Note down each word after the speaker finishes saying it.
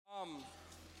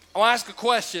I want to ask a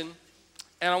question,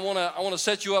 and I want to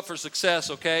set you up for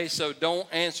success, okay? So don't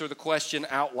answer the question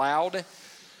out loud,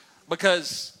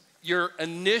 because your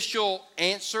initial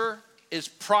answer is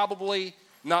probably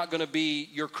not going to be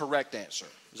your correct answer.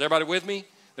 Is everybody with me?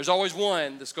 There's always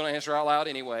one that's going to answer out loud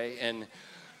anyway, and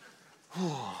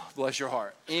bless your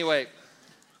heart. Anyway,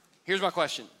 here's my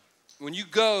question. When you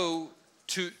go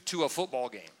to a football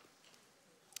game,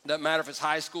 doesn't matter if it's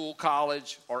high school,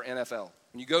 college, or NFL,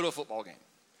 when you go to a football game,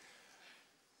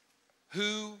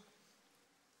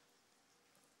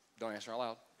 don't answer out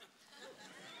loud,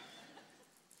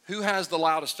 who has the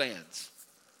loudest fans?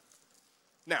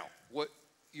 Now,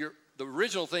 the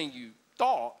original thing you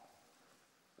thought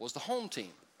was the home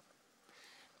team.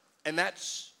 And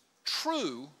that's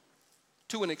true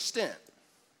to an extent.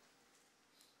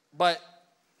 But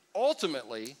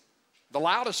ultimately, the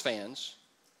loudest fans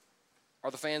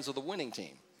are the fans of the winning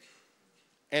team.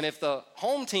 And if the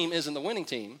home team isn't the winning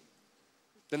team,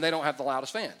 then they don't have the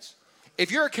loudest fans. If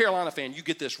you're a Carolina fan, you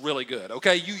get this really good,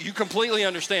 okay? You completely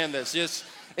understand this.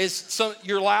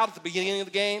 You're loud at the beginning of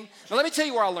the game. Now, let me tell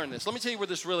you where I learned this. Let me tell you where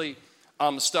this really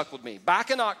stuck with me.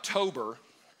 Back in October,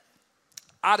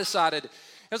 I decided, it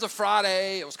was a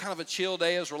Friday, it was kind of a chill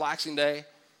day, it was a relaxing day,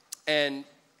 and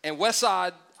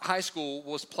Westside High School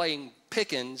was playing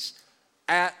Pickens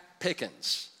at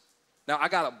Pickens. Now, I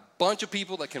got a bunch of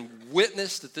people that can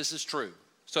witness that this is true.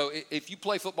 So if you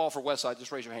play football for Westside,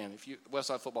 just raise your hand. If you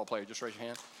Westside football player, just raise your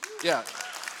hand. Yeah.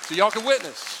 So y'all can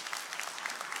witness.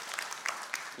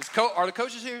 Are the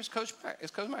coaches here? Is Coach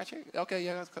Matt here? Okay,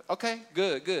 yeah. Okay,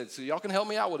 good. So y'all can help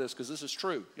me out with this because this is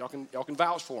true. Y'all can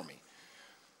vouch for me.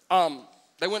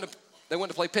 They went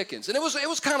to play Pickens, and it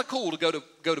was kind of cool to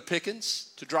go to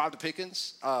Pickens, to drive to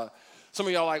Pickens. Some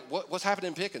of y'all are like, what's happening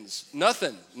in Pickens?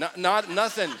 Nothing, not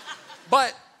nothing.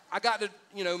 But I got to,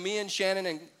 me and Shannon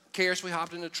and Karis, we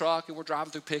hopped in the truck and we're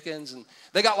driving through Pickens, and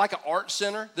they got like an art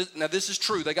center. Now this is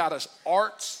true. They got an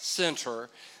arts center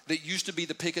that used to be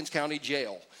the Pickens County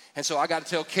Jail. And so I got to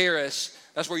tell Karis,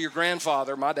 that's where your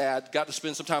grandfather, my dad, got to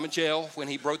spend some time in jail when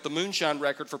he broke the moonshine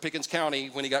record for Pickens County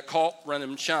when he got caught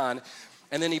running shine.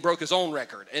 And then he broke his own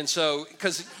record. And so,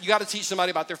 because you got to teach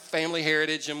somebody about their family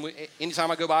heritage. And anytime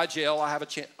I go by a jail, I have an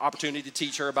opportunity to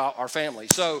teach her about our family.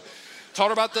 So taught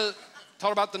her about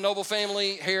the Noble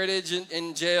family heritage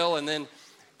in jail. And then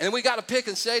we got to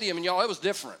Pickens Stadium. And y'all, it was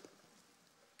different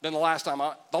than the last time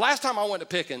I went to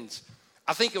Pickens.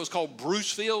 I think it was called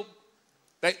Bruce Field.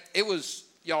 It was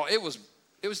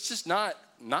just not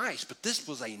nice, but this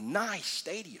was a nice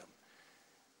stadium.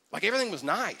 Like everything was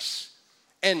nice.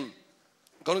 And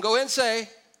I'm going to go ahead and say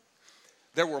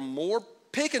there were more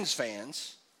Pickens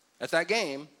fans at that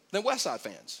game than Westside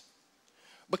fans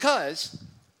because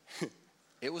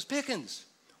it was Pickens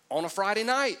on a Friday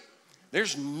night.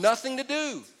 There's nothing to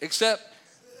do except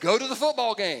go to the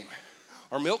football game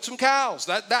or milk some cows.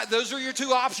 Those are your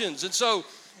two options. And so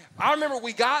I remember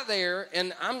we got there,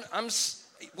 and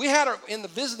we had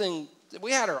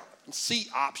our seat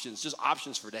options, just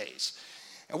options for days.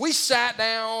 And we sat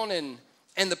down, and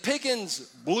the Pickens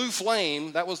Blue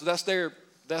Flame, that's their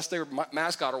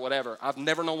mascot or whatever. I've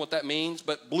never known what that means,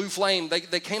 but Blue Flame,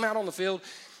 they came out on the field.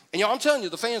 And y'all, I'm telling you,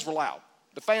 the fans were loud.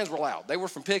 The fans were loud. They were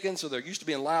from Pickens, so they're used to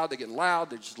being loud. They're getting loud.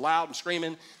 They're just loud and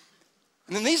screaming.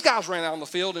 And then these guys ran out on the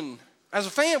field, and as a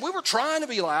fan, we were trying to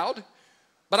be loud,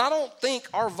 but I don't think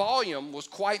our volume was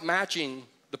quite matching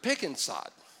the Pickens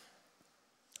side.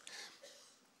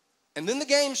 And then the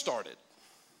game started.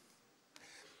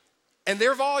 And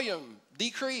their volume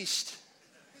decreased.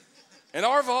 And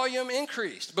our volume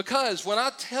increased. Because when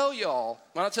I tell y'all,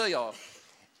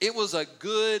 it was a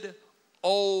good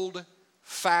old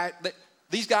fact that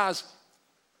these guys,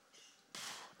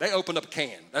 they opened up a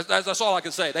can. That's all I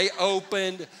can say. They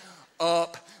opened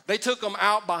up. They took them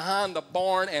out behind the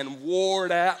barn and wore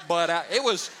that butt out. It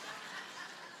was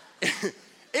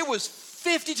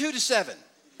 52-7.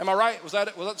 Am I right? Was that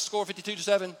it? Was that the score,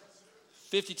 52-7?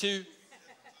 52?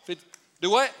 50,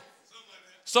 do what?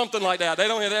 Something like that. They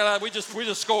don't. We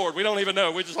just scored. We don't even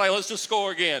know. We just like, let's just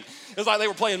score again. It's like they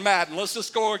were playing Madden. Let's just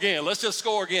score again. Let's just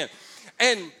score again.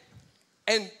 And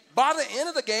by the end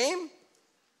of the game,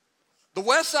 the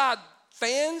Westside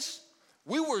fans,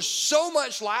 we were so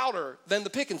much louder than the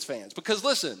Pickens fans. Because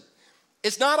listen,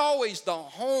 it's not always the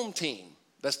home team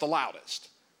that's the loudest.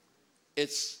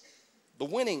 It's the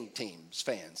winning team's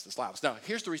fans that's loudest. Now,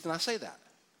 here's the reason I say that.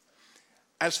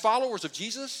 As followers of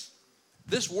Jesus,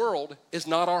 this world is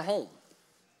not our home.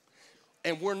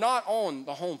 And we're not on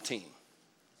the home team.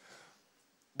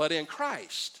 But in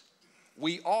Christ,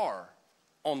 we are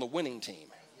on the winning team.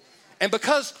 And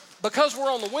because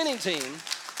we're on the winning team,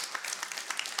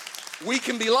 we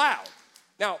can be loud.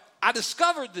 Now, I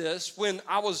discovered this when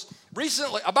I was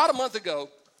recently, about a month ago,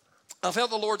 I felt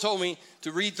the Lord told me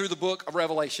to read through the book of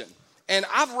Revelation. And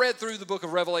I've read through the book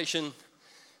of Revelation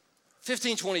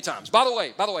 15, 20 times. By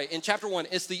the way, in chapter 1,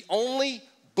 it's the only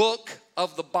book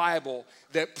of the Bible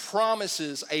that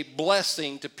promises a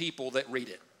blessing to people that read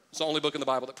it. It's the only book in the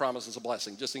Bible that promises a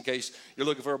blessing. Just in case you're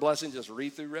looking for a blessing, just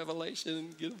read through Revelation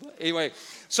and get a blessing. Anyway,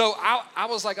 so I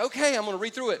was like, okay, I'm going to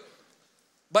read through it.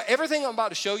 But everything I'm about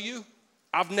to show you,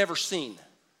 I've never seen.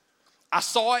 I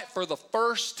saw it for the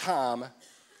first time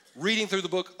reading through the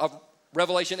book of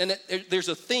Revelation. And there's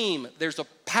a theme, there's a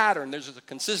pattern, there's a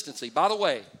consistency. By the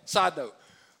way, side note,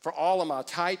 for all of my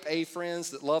type A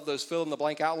friends that love those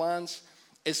fill-in-the-blank outlines,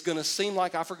 it's going to seem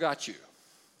like I forgot you.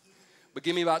 But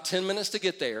give me about 10 minutes to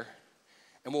get there,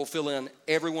 and we'll fill in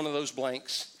every one of those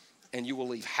blanks, and you will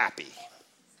leave happy.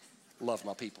 Love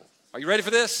my people. Are you ready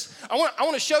for this? I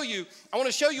want to show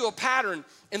you a pattern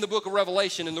in the book of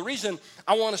Revelation, and the reason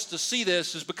I want us to see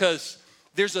this is because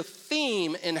there's a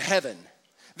theme in heaven.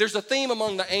 There's a theme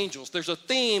among the angels. There's a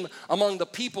theme among the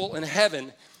people in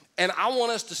heaven, and I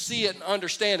want us to see it and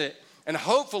understand it, and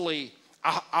hopefully,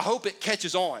 I hope it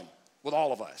catches on with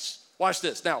all of us. Watch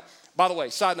this. Now, by the way,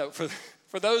 side note,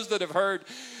 for those that have heard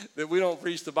that we don't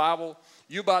preach the Bible,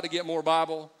 you're about to get more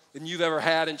Bible than you've ever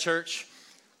had in church.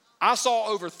 I saw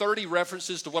over 30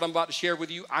 references to what I'm about to share with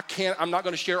you. I'm not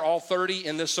going to share all 30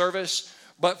 in this service,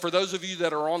 but for those of you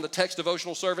that are on the text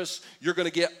devotional service, you're going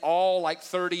to get all like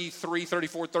 33,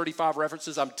 34, 35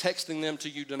 references. I'm texting them to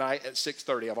you tonight at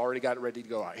 6:30. I've already got it ready to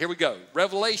go out. Here we go.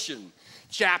 Revelation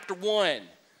chapter 1,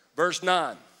 verse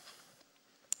 9.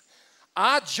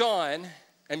 I, John,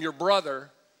 am your brother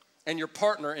and your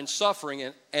partner in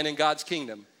suffering and in God's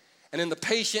kingdom and in the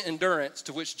patient endurance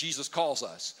to which Jesus calls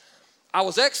us. I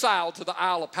was exiled to the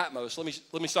Isle of Patmos.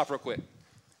 Let me stop real quick.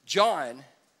 John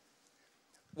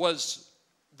was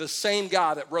the same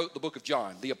guy that wrote the book of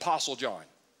John, the Apostle John.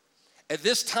 At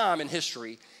this time in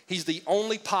history, he's the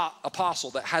only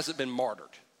apostle that hasn't been martyred.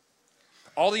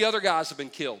 All the other guys have been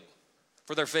killed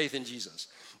for their faith in Jesus.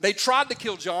 They tried to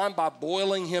kill John by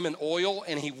boiling him in oil,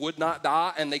 and he would not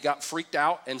die, and they got freaked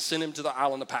out and sent him to the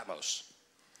island of Patmos.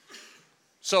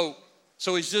 So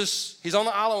he's on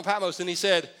the island of Patmos, and he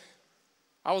said,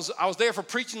 I was there for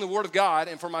preaching the word of God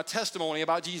and for my testimony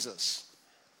about Jesus.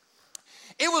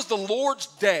 It was the Lord's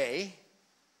day,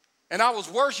 and I was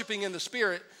worshiping in the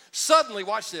Spirit. Suddenly,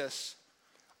 watch this,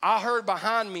 I heard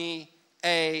behind me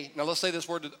now let's say this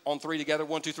word on three together.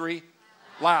 1, 2, 3.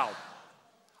 Loud.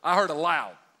 I heard a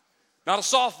loud. Not a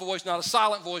soft voice, not a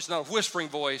silent voice, not a whispering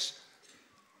voice,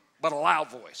 but a loud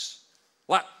voice.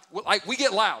 Like we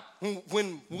get loud.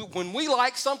 When we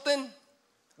like something,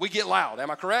 we get loud. Am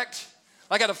I correct?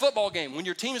 Like at a football game, when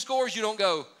your team scores, you don't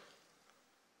go,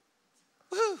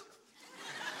 woo.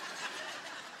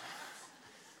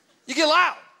 You get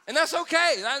loud, and that's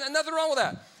okay. Nothing wrong with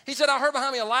that. He said, I heard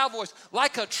behind me a loud voice,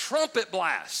 like a trumpet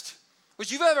blast.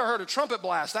 Which you've ever heard a trumpet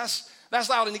blast, that's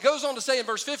loud. And he goes on to say in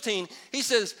verse 15, he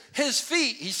says, his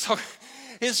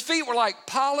feet were like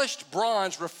polished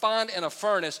bronze refined in a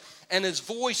furnace, and his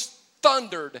voice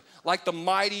thundered like the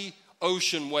mighty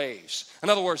ocean waves. In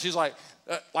other words, he's like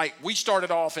we started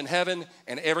off in heaven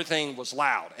and everything was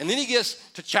loud. And then he gets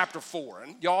to chapter 4.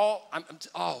 And y'all,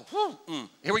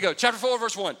 here we go. Chapter 4,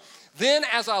 verse 1. Then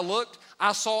as I looked,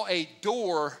 I saw a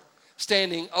door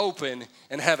standing open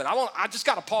in heaven. I just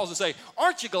got to pause and say,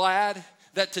 aren't you glad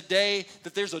that today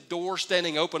that there's a door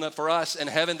standing open up for us in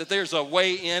heaven, that there's a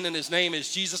way in and his name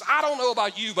is Jesus? I don't know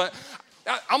about you, but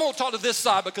I'm going to talk to this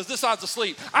side because this side's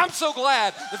asleep. I'm so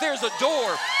glad that there's a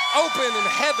door open in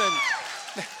heaven.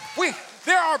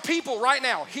 There are people right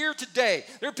now, here today,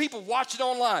 there are people watching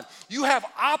online. You have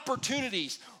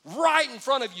opportunities right in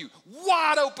front of you,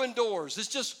 wide open doors. It's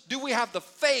just, do we have the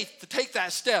faith to take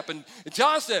that step? And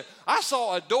John said, I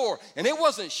saw a door, and it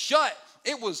wasn't shut,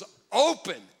 it was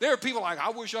open. There are people like, I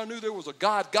wish I knew there was a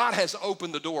God. God has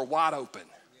opened the door wide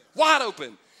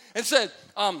open, and said,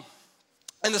 and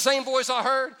the same voice I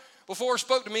heard before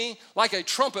spoke to me like a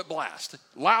trumpet blast.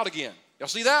 Loud again. Y'all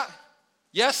see that?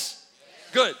 Yes?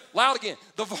 Good. Loud again.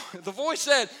 The voice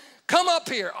said, come up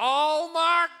here. Oh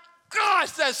my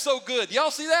gosh, that's so good.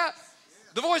 Y'all see that?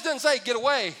 The voice doesn't say, get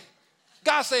away.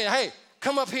 God's saying, hey,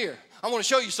 come up here. I want to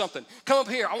show you something. Come up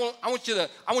here. I want you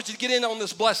to get in on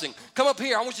this blessing. Come up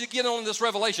here. I want you to get in on this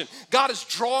revelation. God is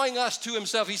drawing us to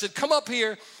himself. He said, come up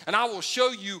here and I will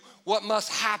show you what must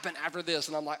happen after this.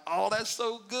 And I'm like, oh, that's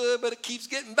so good, but it keeps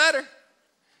getting better.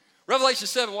 Revelation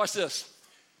 7, watch this.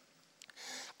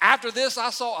 After this,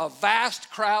 I saw a vast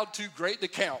crowd too great to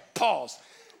count. Pause.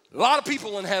 A lot of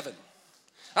people in heaven.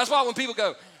 That's why when people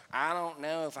go, I don't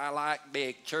know if I like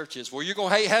big churches. Well, you're going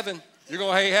to hate heaven. You're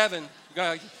going to hate heaven.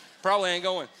 Probably ain't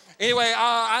going. Anyway,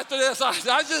 after this, I was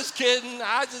just kidding.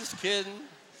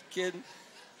 Kidding.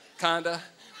 Kinda.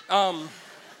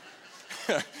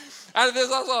 After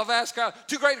this, I saw a vast crowd.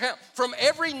 Too great to count. From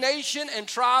every nation and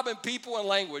tribe and people and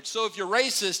language. So if you're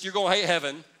racist, you're going to hate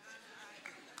heaven.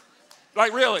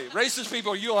 Like really, racist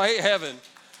people, you're going to hate heaven.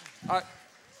 A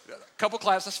couple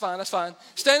claps, that's fine.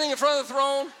 Standing in front of the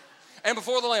throne and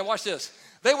before the Lamb. Watch this.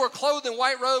 They were clothed in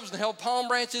white robes and held palm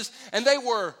branches, and they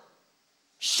were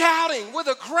shouting with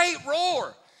a great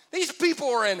roar. These people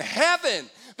are in heaven.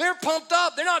 They're pumped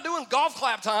up. They're not doing golf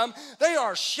clap time. They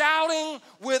are shouting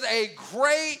with a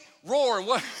great roar. And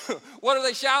what are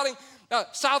they shouting?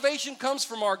 Salvation comes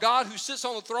from our God who sits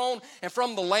on the throne and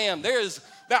from the Lamb.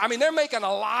 They're making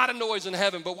a lot of noise in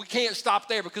heaven, but we can't stop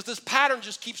there because this pattern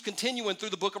just keeps continuing through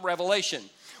the book of Revelation.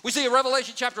 We see in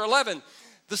Revelation chapter 11,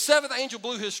 the seventh angel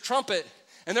blew his trumpet,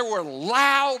 and there were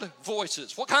loud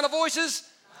voices. What kind of voices?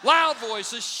 Loud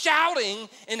voices shouting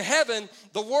in heaven,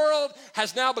 the world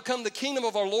has now become the kingdom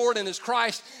of our Lord and his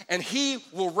Christ, and he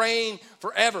will reign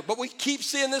forever. But we keep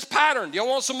seeing this pattern. Do you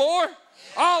want some more?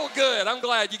 Oh, good. I'm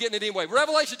glad you're getting it anyway.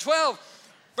 Revelation 12,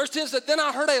 verse 10 said, then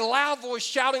I heard a loud voice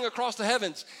shouting across the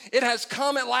heavens. It has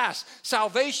come at last,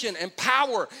 salvation and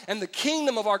power and the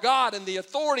kingdom of our God and the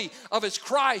authority of his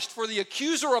Christ. For the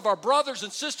accuser of our brothers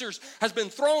and sisters has been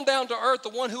thrown down to earth, the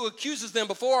one who accuses them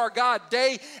before our God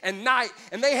day and night.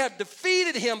 And they have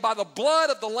defeated him by the blood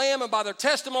of the Lamb and by their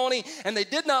testimony, and they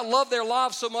did not love their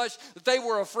lives so much that they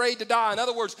were afraid to die. In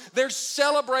other words, they're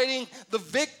celebrating the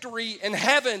victory in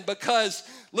heaven because,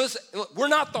 listen, we're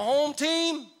not the home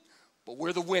team, but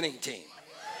we're the winning team.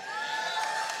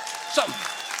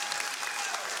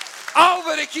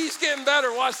 But it keeps getting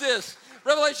better. Watch this.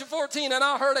 Revelation 14, and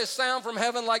I heard a sound from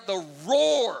heaven like the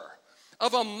roar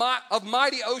of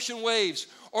mighty ocean waves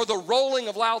or the rolling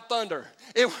of loud thunder.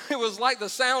 It was like the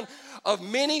sound of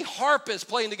many harpists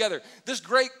playing together. This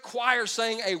great choir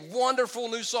sang a wonderful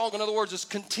new song. In other words, it's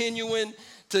continuing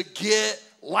to get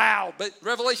loud. But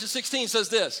Revelation 16 says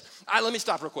this. Let me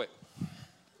stop real quick.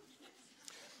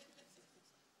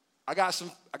 I got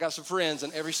some friends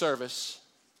in every service,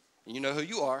 and you know who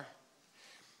you are,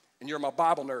 and you're my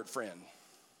Bible nerd friend.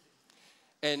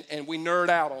 And we nerd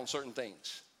out on certain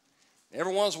things.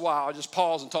 Every once in a while, I just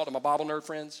pause and talk to my Bible nerd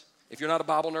friends. If you're not a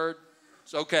Bible nerd,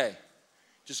 it's okay.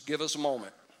 Just give us a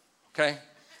moment, okay?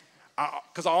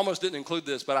 Because I almost didn't include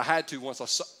this, but I had to once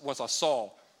I saw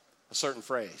a certain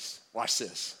phrase. Watch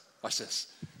this.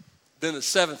 Then the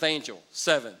seventh angel,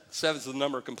 seven is the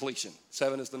number of completion.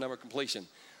 7 is the number of completion.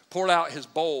 Poured out his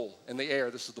bowl in the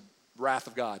air. This is the wrath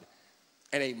of God.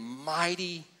 And a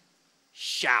mighty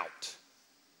shout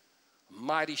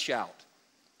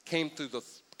came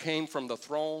from the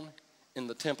throne in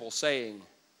the temple saying,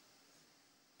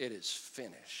 it is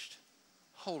finished.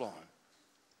 Hold on.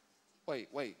 Wait.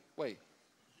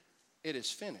 It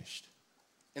is finished.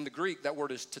 In the Greek, that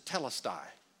word is tetelestai.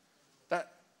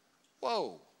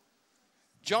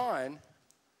 John,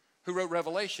 who wrote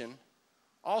Revelation,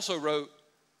 also wrote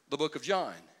the book of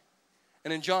John.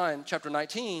 And in John chapter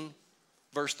 19,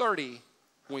 verse 30,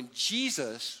 when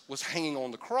Jesus was hanging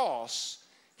on the cross,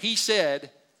 he said,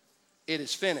 it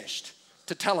is finished,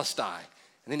 tetelestai.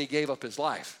 And then he gave up his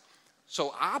life.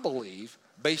 So I believe,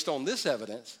 based on this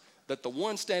evidence, that the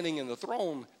one standing in the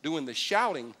throne doing the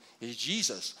shouting is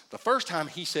Jesus. The first time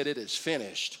he said it is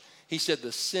finished, he said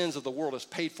the sins of the world is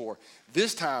paid for.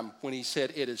 This time when he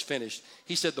said it is finished,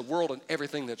 he said the world and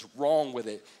everything that's wrong with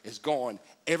it is gone.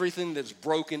 Everything that's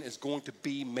broken is going to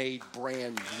be made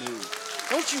brand new.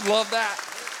 Don't you love that?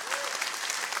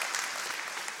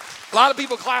 A lot of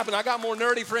people clapping. I got more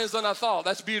nerdy friends than I thought.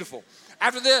 That's beautiful.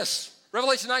 After this,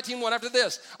 Revelation 19:1, after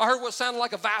this, I heard what sounded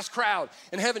like a vast crowd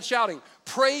in heaven shouting,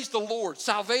 praise the Lord.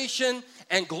 Salvation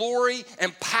and glory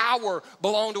and power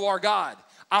belong to our God.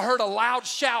 I heard a loud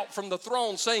shout from the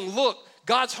throne saying, look,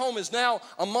 God's home is now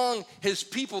among his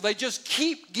people. They just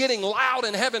keep getting loud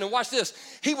in heaven. And watch this.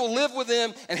 He will live with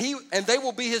them and they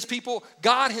will be his people.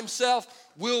 God himself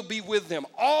will be with them.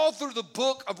 All through the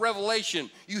book of Revelation,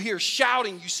 you hear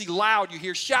shouting, you see loud. You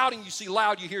hear shouting, you see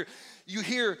loud. You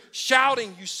hear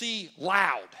shouting, you see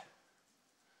loud.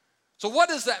 So what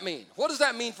does that mean? What does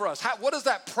that mean for us? What does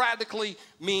that practically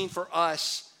mean for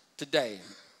us today?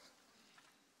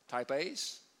 Type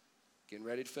A's, getting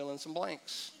ready to fill in some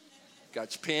blanks.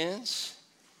 Got your pens?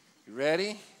 You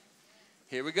ready?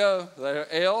 Here we go. Letter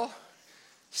L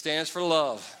stands for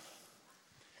love.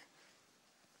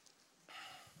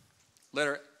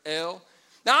 Letter L.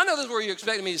 Now, I know this is where you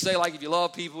expected me to say, like, if you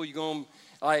love people, you're going to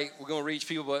Like, we're going to reach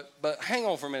people, but hang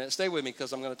on for a minute. Stay with me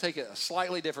because I'm going to take it a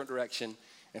slightly different direction.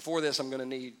 And for this, I'm going to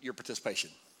need your participation.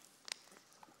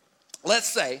 Let's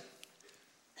say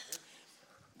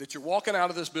that you're walking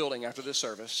out of this building after this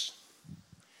service,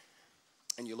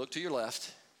 and you look to your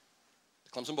left,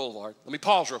 Clemson Boulevard. Let me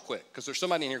pause real quick because there's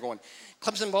somebody in here going,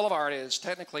 Clemson Boulevard is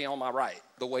technically on my right.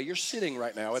 The way you're sitting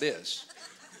right now, it is.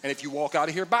 And if you walk out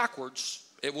of here backwards,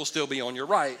 it will still be on your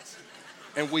right.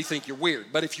 And we think you're weird.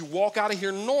 But if you walk out of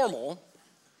here normal,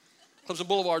 Clemson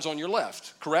Boulevard's on your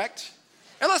left, correct?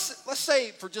 And let's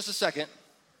say for just a second,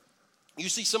 you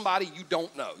see somebody you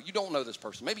don't know. You don't know this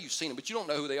person. Maybe you've seen them, but you don't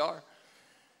know who they are.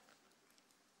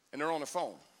 And they're on their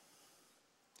phone.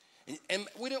 And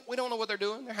we don't know what they're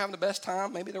doing. They're having the best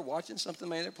time. Maybe they're watching something.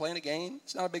 Maybe they're playing a game.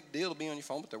 It's not a big deal to be on your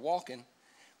phone, but they're walking.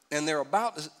 And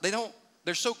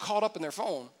they're so caught up in their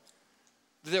phone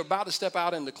that they're about to step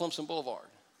out into Clemson Boulevard.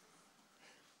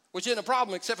 Which isn't a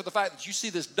problem except for the fact that you see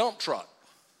this dump truck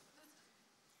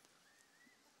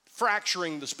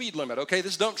fracturing the speed limit, okay?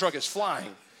 This dump truck is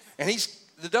flying. And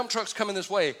the dump truck's coming this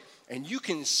way, and you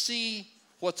can see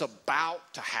what's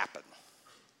about to happen.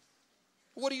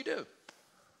 What do?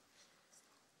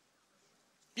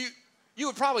 You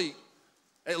would probably,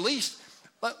 at least,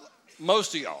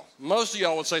 most of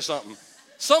y'all would say something.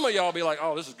 Some of y'all would be like,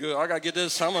 oh, this is good. I got to get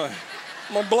this. I'm going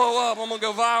to blow up. I'm going to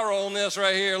go viral on this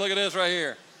right here. Look at this right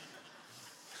here.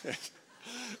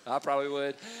 I probably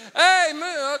would. Hey,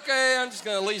 okay, I'm just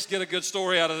going to at least get a good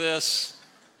story out of this.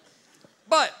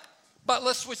 But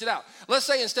let's switch it out. Let's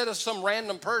say instead of some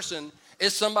random person,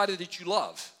 it's somebody that you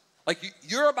love. Like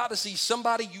you're about to see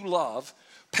somebody you love,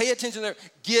 pay attention there,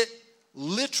 get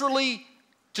literally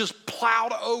just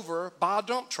plowed over by a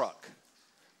dump truck.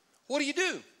 What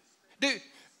do?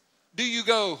 Do you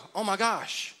go, oh my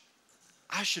gosh,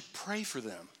 I should pray for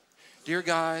them. Dear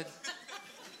God,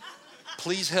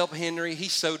 please help Henry.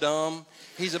 He's so dumb.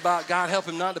 God, help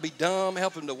him not to be dumb.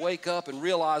 Help him to wake up and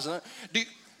realize it.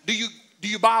 Do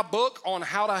you buy a book on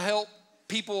how to help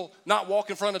people not walk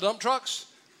in front of dump trucks?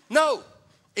 No.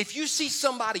 If you see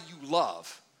somebody you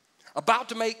love about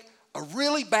to make a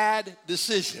really bad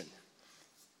decision,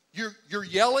 you're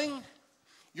yelling,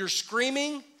 you're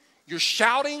screaming, you're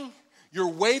shouting, you're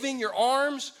waving your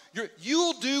arms,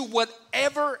 you'll do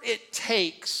whatever it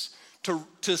takes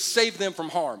to save them from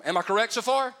harm. Am I correct so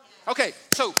far? Okay,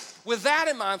 so with that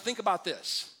in mind, think about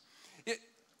this.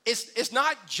 It's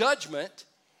not judgment,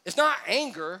 it's not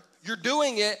anger, you're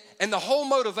doing it, and the whole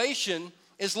motivation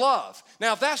is love.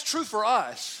 Now, if that's true for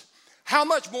us, how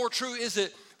much more true is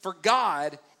it for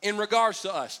God in regards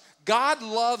to us? God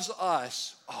loves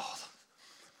us. Oh,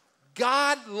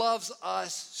 God loves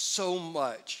us so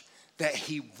much that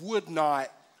he would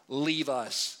not leave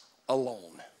us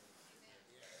alone.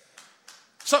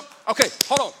 So, okay,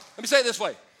 hold on. Let me say it this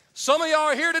way. Some of y'all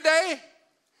are here today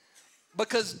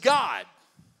because God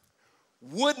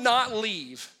would not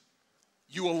leave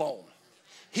you alone.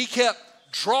 He kept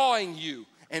drawing you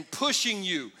and pushing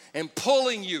you and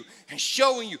pulling you and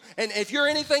showing you. And if you're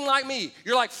anything like me,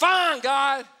 you're like, fine,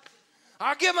 God,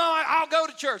 I'll go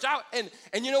to church.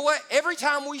 And you know what? Every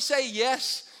time we say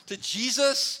yes to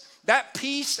Jesus, that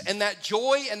peace and that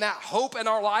joy and that hope in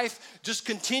our life just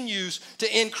continues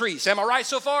to increase. Am I right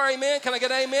so far? Amen? Can I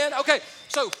get an amen? Okay,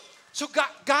 so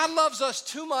God loves us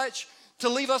too much to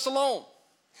leave us alone.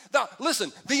 Now,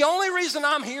 listen, the only reason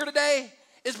I'm here today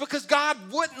is because God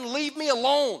wouldn't leave me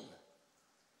alone.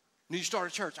 Need to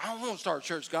start a church. I don't want to start a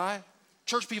church, guy.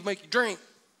 Church people make you drink.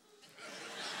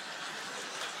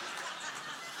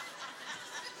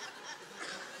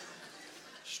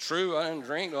 It's true, I didn't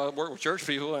drink. I work with church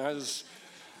people, and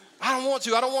I don't want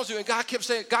to. And God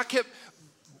kept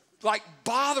like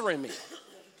bothering me.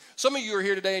 Some of you are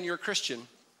here today and you're a Christian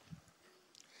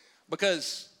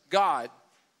because God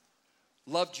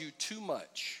loved you too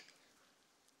much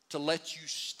to let you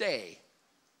stay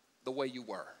the way you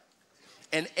were.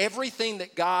 And everything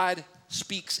that God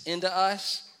speaks into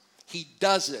us, he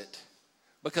does it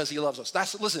because he loves us.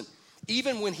 Listen,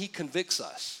 even when he convicts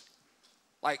us,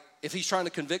 like if he's trying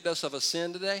to convict us of a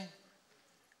sin today,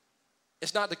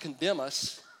 it's not to condemn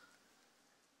us,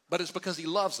 but it's because he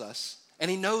loves us. And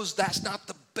he knows that's not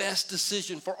the best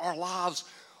decision for our lives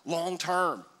long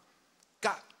term.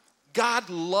 God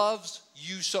loves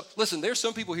you so. Listen, there's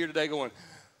some people here today going,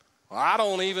 well, I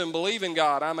don't even believe in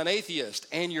God. I'm an atheist.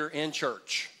 And you're in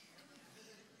church.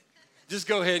 Just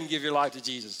go ahead and give your life to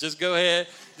Jesus. Just go ahead.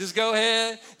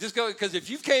 Because if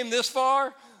you've came this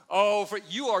far,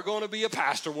 you are going to be a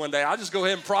pastor one day. I'll just go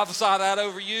ahead and prophesy that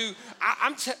over you.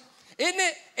 Isn't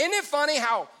it funny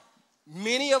how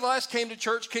many of us came to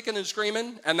church kicking and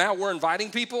screaming, and now we're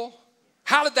inviting people?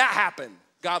 How did that happen?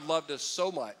 God loved us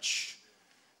so much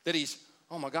that he's,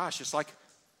 oh my gosh, it's like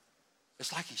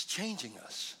he's changing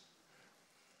us.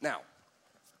 Now,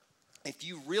 if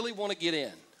you really want to get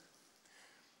in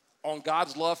on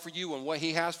God's love for you and what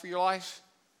he has for your life,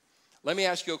 let me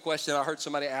ask you a question I heard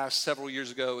somebody ask several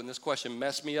years ago, and this question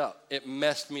messed me up. It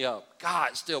messed me up. God,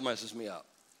 it still messes me up.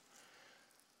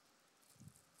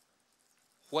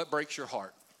 What breaks your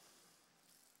heart?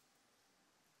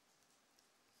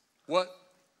 What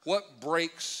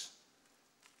breaks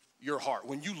your heart?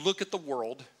 When you look at the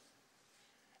world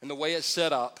and the way it's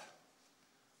set up,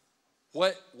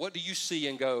 what do you see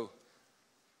and go,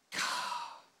 God,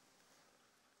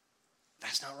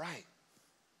 that's not right?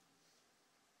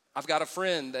 I've got a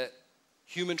friend that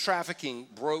human trafficking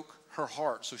broke her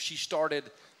heart, so she started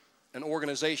an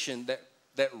organization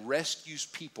that rescues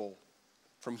people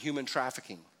from human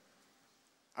trafficking.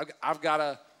 I've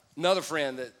got another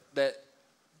friend that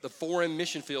the foreign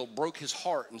mission field broke his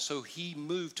heart, and so he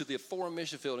moved to the foreign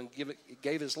mission field and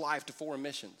gave his life to foreign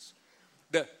missions.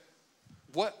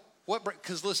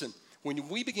 Because listen, when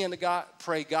we begin to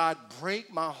pray, God,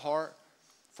 break my heart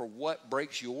for what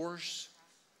breaks yours,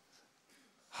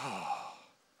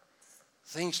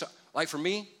 things start, like for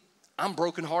me, I'm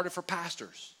brokenhearted for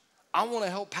pastors. I want to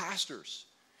help pastors.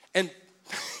 And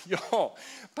y'all,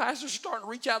 pastors are starting to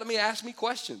reach out to me, ask me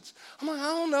questions. I'm like, I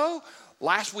don't know.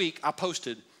 Last week, I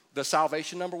posted the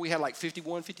salvation number. We had like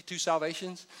 51, 52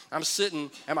 salvations. I'm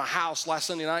sitting at my house last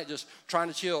Sunday night just trying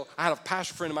to chill. I had a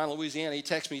pastor friend of mine in Louisiana. He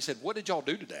texted me. He said, what did y'all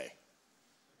do today?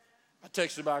 I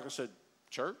texted back and said,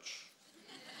 church.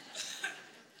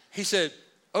 He said,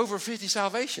 over 50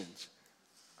 salvations.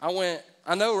 I went,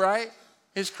 I know, right?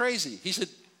 It's crazy. He said,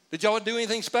 did y'all do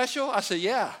anything special? I said,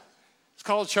 yeah. It's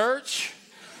called church.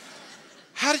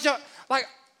 How did y'all,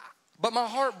 but my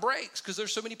heart breaks because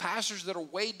there's so many pastors that are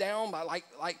weighed down by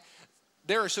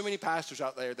there are so many pastors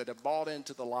out there that have bought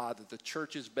into the lie that the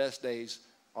church's best days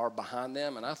are behind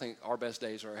them, and I think our best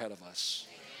days are ahead of us.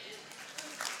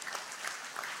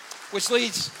 Which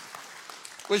leads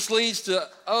to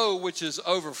O, which is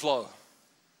overflow.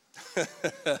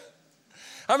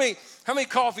 How many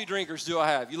coffee drinkers do I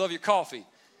have? You love your coffee.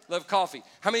 Love coffee.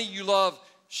 How many of you love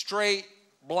straight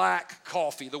black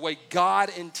coffee, the way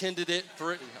God intended it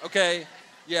for it? Okay,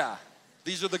 yeah.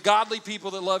 These are the godly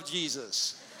people that love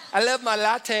Jesus. I love my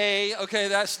latte. Okay,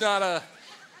 that's not a,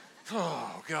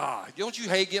 oh God. Don't you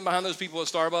hate getting behind those people at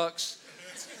Starbucks?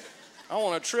 I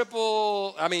want a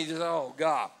triple, oh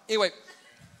God. Anyway,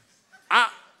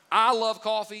 I love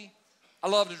coffee. I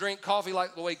love to drink coffee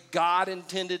like the way God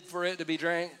intended for it to be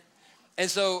drank. And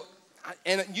so,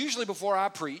 and usually before I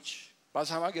preach, by the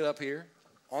time I get up here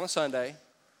on a Sunday,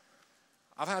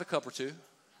 I've had a cup or two.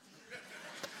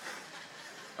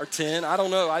 Or 10, I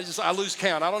don't know. I lose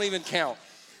count. I don't even count.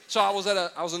 So I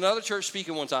was another church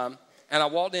speaking one time, and I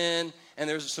walked in, and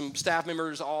there's some staff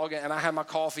members and I had my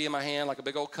coffee in my hand, like a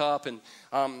big old cup, and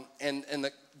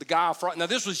the guy up front. Now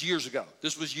this was years ago.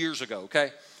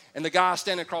 Okay? And the guy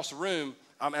standing across the room,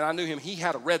 and I knew him. He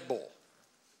had a Red Bull,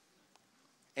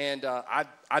 and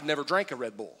I'd never drank a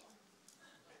Red Bull.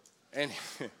 And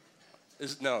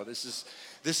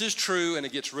this is true, and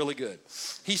it gets really good.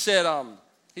 He said,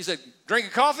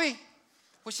 drinking coffee?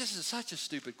 Which this is such a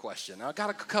stupid question. I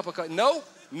got a cup of coffee. No.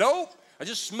 I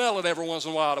just smell it every once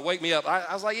in a while to wake me up.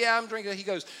 I was like, yeah, I'm drinking it. He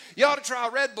goes, you ought to try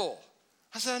a Red Bull.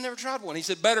 I said, I never tried one. He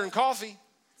said, better than coffee.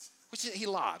 Which he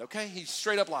lied, okay? He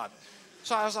straight up lied.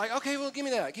 So I was like, okay, well, give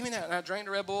me that. And I drank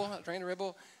the Red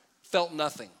Bull. Felt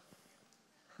nothing.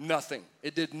 Nothing.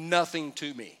 It did nothing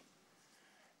to me.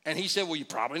 And he said, well, you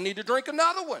probably need to drink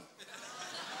another one.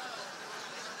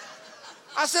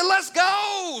 I said, let's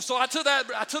go. So I took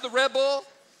the Red Bull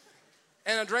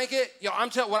and I drank it.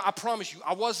 I promise you,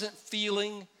 I wasn't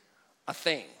feeling a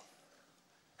thing.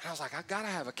 And I was like, I gotta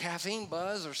have a caffeine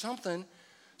buzz or something.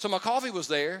 So my coffee was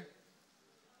there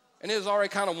and it was already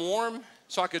kind of warm,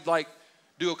 so I could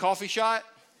do a coffee shot.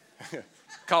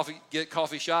 Get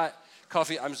coffee shot.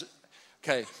 Coffee,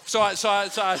 okay. So I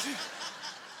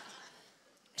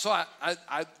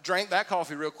drank that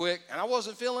coffee real quick and I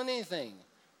wasn't feeling anything.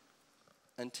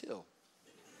 Until,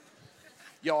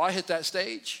 y'all, I hit that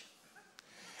stage,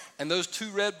 and those 2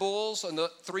 Red Bulls and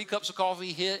the 3 cups of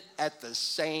coffee hit at the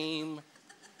same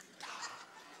time.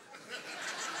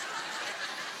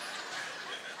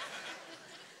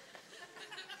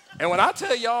 And when I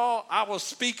tell y'all I was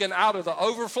speaking out of the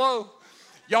overflow,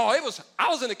 y'all, I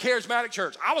was in a charismatic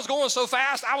church. I was going so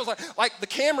fast, I was like the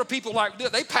camera people,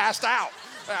 they passed out.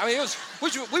 We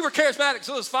were charismatic,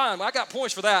 so it was fine. I got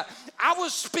points for that. I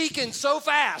was speaking so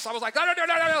fast. I was like,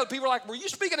 no. People were like, were you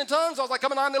speaking in tongues? I was like,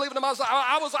 coming on, they're leaving them outside.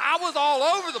 I was all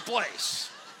over the place.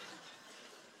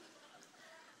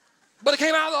 But it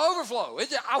came out of the overflow.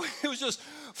 It was just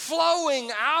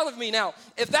flowing out of me. Now,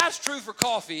 if that's true for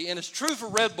coffee and it's true for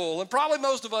Red Bull, and probably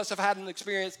most of us have had an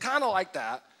experience kind of like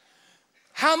that,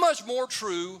 how much more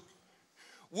true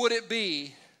would it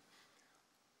be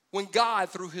when God,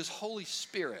 through his Holy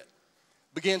Spirit,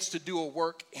 begins to do a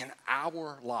work in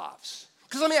our lives?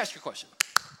 Because let me ask you a question.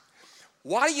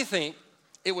 Why do you think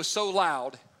it was so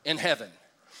loud in heaven?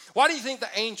 Why do you think the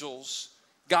angels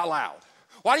got loud?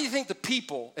 Why do you think the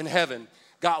people in heaven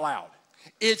got loud?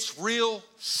 It's real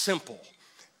simple.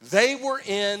 They were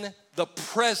in the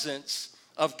presence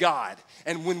of God.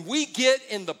 And when we get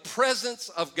in the presence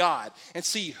of God and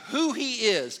see who he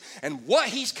is and what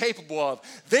he's capable of,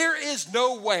 there is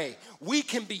no way we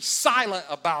can be silent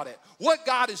about it. What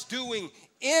God is doing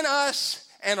in us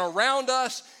and around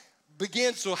us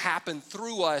begins to happen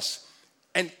through us.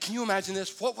 And can you imagine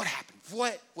this? What would happen?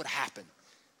 What would happen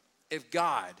if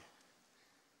God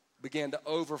began to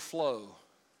overflow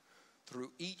through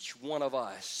each one of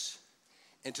us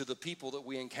into the people that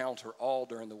we encounter all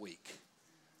during the week?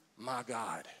 My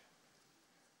God,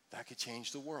 that could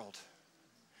change the world.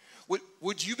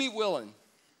 Would you be willing,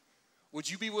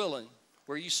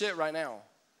 where you sit right now,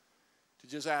 to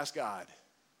just ask God,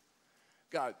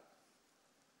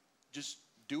 just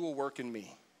do a work in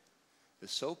me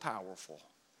that's so powerful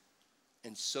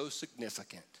and so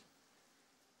significant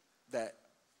that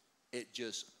it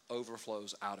just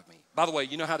overflows out of me. By the way,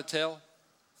 you know how to tell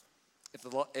if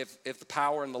the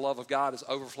power and the love of God is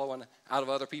overflowing out of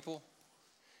other people?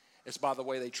 It's by the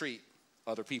way they treat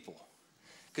other people.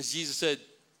 Because Jesus said,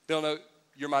 they'll know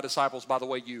you're my disciples by the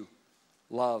way you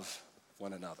love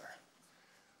one another.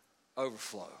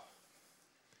 Overflow.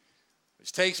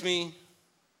 Which takes me,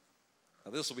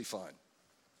 now this will be fun,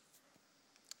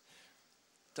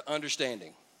 to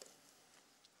understanding.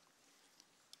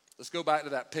 Let's go back to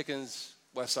that Pickens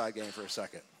Westside game for a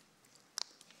second.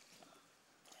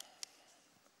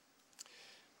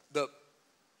 The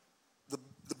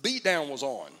beat down was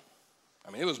on. I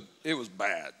mean, it was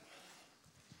bad.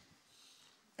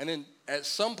 And then at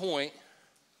some point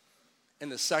in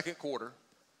the second quarter,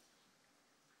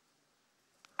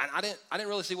 and I didn't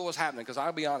really see what was happening, because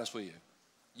I'll be honest with you.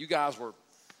 You guys were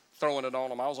throwing it on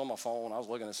them. I was on my phone. I was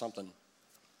looking at something.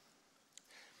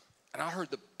 And I heard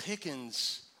the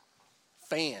Pickens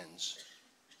fans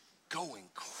going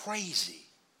crazy.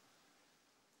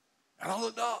 And I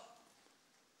looked up.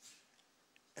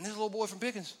 And this little boy from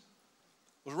Pickens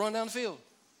was running down the field.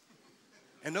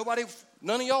 And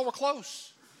none of y'all were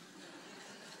close.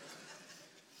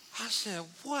 I said,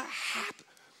 what happened?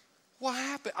 What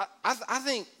happened? I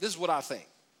think, this is what I think.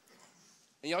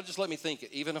 And y'all just let me think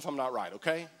it, even if I'm not right,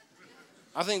 okay?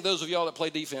 I think those of y'all that play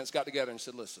defense got together and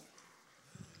said, listen,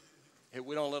 if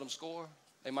we don't let them score,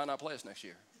 they might not play us next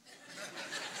year.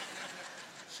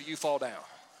 So you fall down.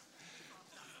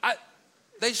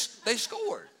 They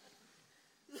scored.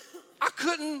 I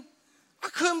couldn't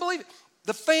believe it.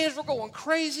 The fans were going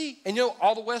crazy. And you know,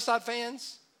 all the West Side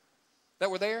fans that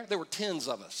were there were tens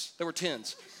of us. There were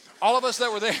tens. All of us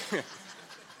that were there,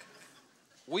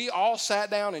 we all sat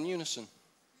down in unison.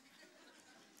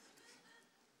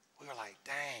 We were like,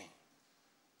 dang.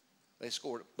 They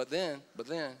scored. But then,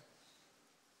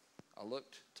 I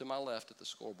looked to my left at the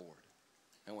scoreboard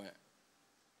and went,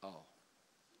 oh,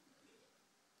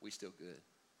 we still good.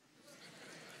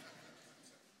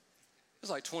 It was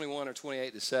like 21 or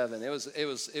 28-7.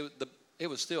 It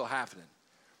was still happening.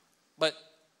 But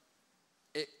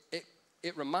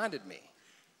it reminded me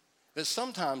that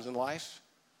sometimes in life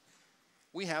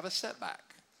we have a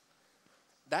setback.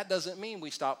 That doesn't mean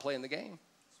we stop playing the game.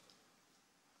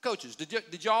 Coaches,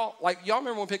 did y'all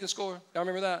remember when Pickens scored? Y'all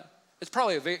remember that? It's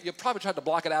probably you probably tried to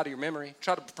block it out of your memory.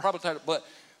 But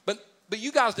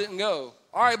you guys didn't go,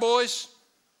 all right, boys,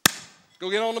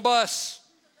 go get on the bus.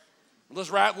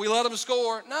 We let them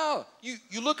score. No,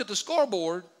 you look at the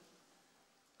scoreboard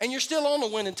and you're still on the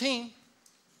winning team.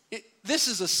 This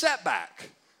is a setback.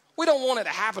 We don't want it to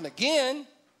happen again.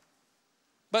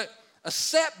 But a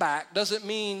setback doesn't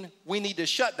mean we need to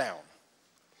shut down.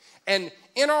 And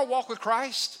in our walk with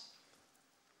Christ,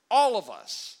 all of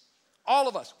us,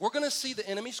 we're going to see the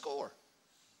enemy score.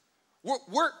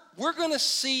 We're going to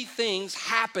see things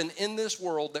happen in this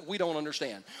world that we don't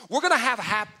understand. We're going to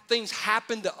have things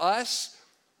happen to us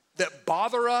that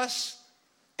bother us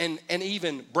and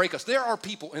even break us. There are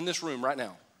people in this room right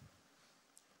now.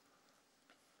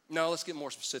 No, let's get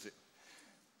more specific.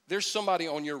 There's somebody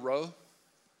on your row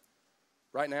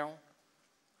right now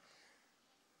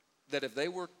that if they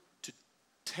were to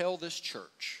tell this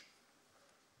church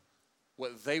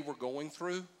what they were going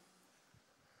through,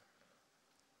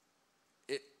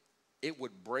 it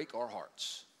would break our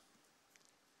hearts.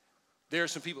 There are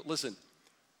some people, listen,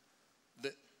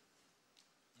 that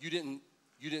you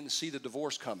didn't see the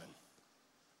divorce coming.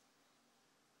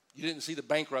 You didn't see the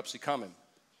bankruptcy coming.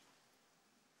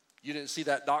 You didn't see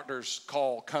that doctor's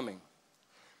call coming.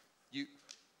 You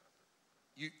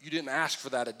didn't ask for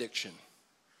that addiction.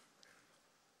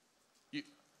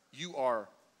 You are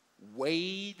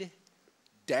weighed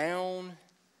down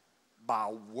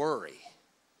by worry.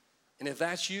 And if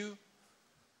that's you,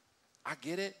 I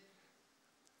get it.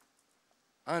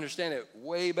 I understand it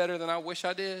way better than I wish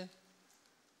I did.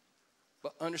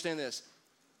 But understand this,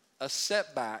 a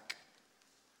setback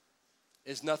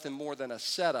is nothing more than a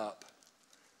setup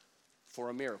for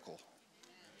a miracle.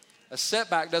 A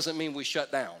setback doesn't mean we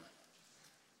shut down.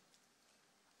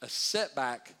 A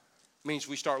setback means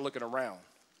we start looking around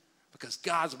because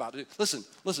God's about to do.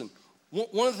 Listen.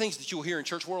 One of the things that you'll hear in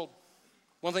church world,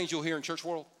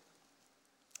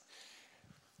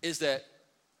 is that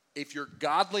if you're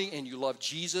godly and you love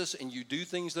Jesus and you do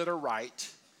things that are right,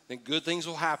 then good things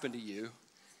will happen to you.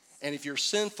 And if you're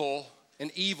sinful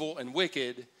and evil and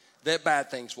wicked, that bad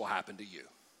things will happen to you.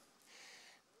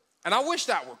 And I wish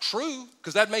that were true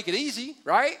because that'd make it easy,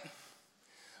 right?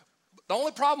 The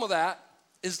only problem with that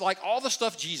is like all the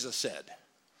stuff Jesus said.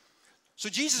 So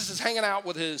Jesus is hanging out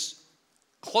with his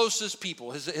closest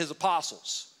people, his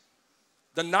apostles.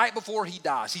 The night before he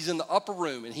dies, he's in the upper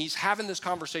room and he's having this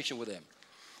conversation with them.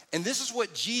 And this is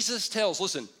what Jesus tells,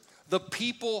 listen, the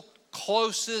people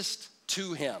closest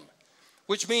to him,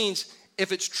 which means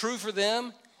if it's true for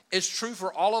them, it's true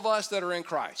for all of us that are in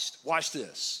Christ. Watch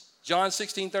this. John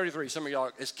 16:33. Some of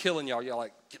y'all, it's killing y'all. Y'all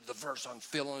like, get the verse, I'm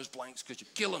filling those blanks because you're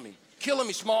killing me. Killing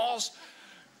me, Smalls.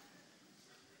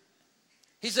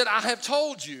 He said, I have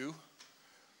told you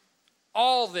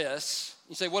all this.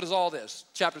 You say, what is all this?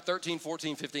 Chapter 13,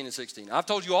 14, 15, and 16. I've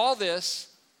told you all this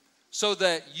so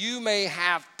that you may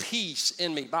have peace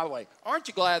in me. By the way, aren't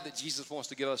you glad that Jesus wants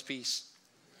to give us peace?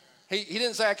 He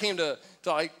didn't say I came to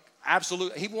like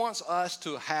absolute. He wants us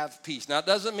to have peace. Now, it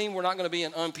doesn't mean we're not going to be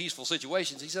in unpeaceful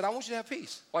situations. He said, I want you to have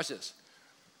peace. Watch this.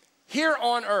 Here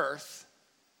on earth,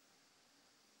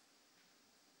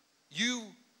 you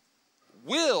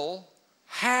will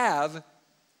have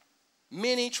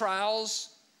many trials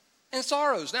and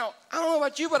sorrows. Now, I don't know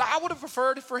about you, but I would have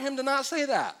preferred for him to not say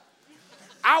that.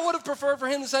 I would have preferred for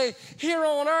him to say, here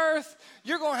on earth,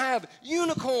 you're going to have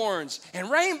unicorns and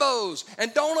rainbows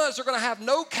and donuts are going to have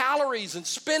no calories and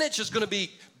spinach is going to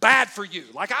be bad for you.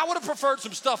 Like, I would have preferred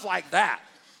some stuff like that.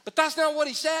 But that's not what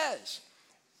he says.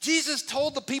 Jesus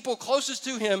told the people closest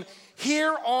to him,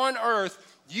 here on earth,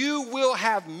 you will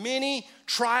have many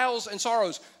trials and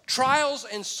sorrows. Trials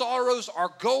and sorrows are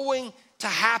going to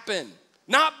happen.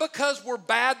 Not because we're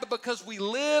bad, but because we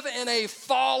live in a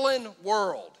fallen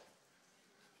world.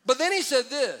 But then he said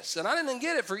this, and I didn't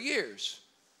get it for years.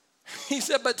 He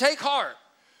said, but take heart,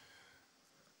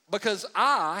 because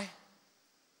I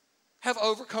have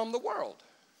overcome the world.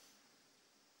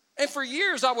 And for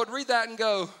years I would read that and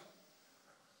go,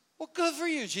 well, good for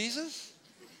you, Jesus.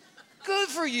 Good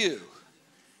for you.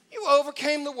 You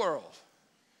overcame the world.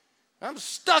 I'm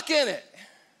stuck in it.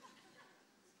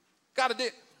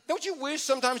 Don't you wish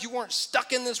sometimes you weren't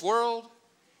stuck in this world?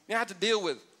 You have to deal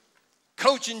with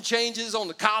coaching changes on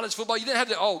the college football. You didn't have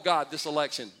to, oh God, this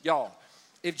election. Y'all,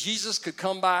 if Jesus could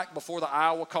come back before the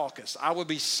Iowa caucus, I would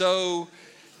be so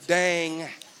dang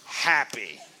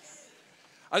happy.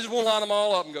 I just want to line them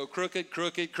all up and go crooked,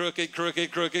 crooked, crooked,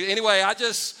 crooked, crooked. Anyway,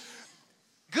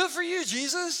 good for you,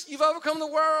 Jesus. You've overcome the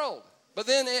world. But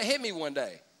then it hit me one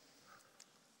day.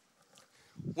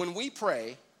 When we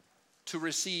pray to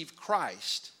receive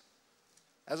Christ,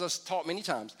 as I've taught many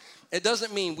times, it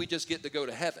doesn't mean we just get to go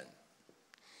to heaven.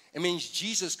 It means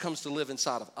Jesus comes to live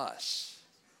inside of us.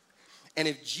 And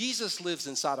if Jesus lives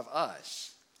inside of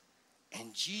us,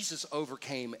 and Jesus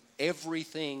overcame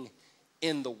everything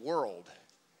in the world,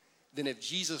 then if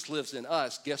Jesus lives in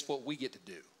us, guess what we get to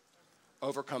do?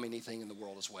 Overcome anything in the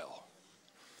world as well.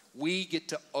 We get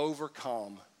to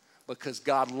overcome because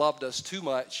God loved us too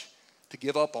much to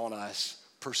give up on us,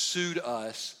 pursued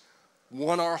us,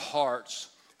 won our hearts,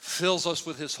 fills us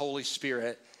with his Holy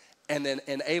Spirit, and then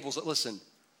enables us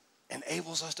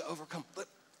to overcome.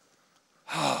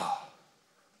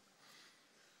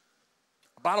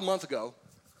 About a month ago,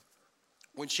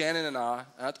 when Shannon and I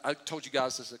told you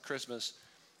guys this at Christmas,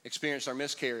 experienced our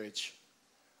miscarriage,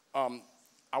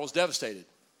 I was devastated.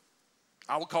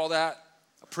 I would call that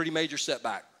a pretty major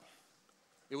setback.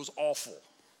 It was awful.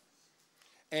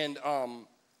 And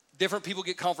different people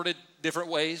get comforted different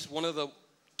ways.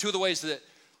 Two of the ways that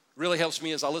really helps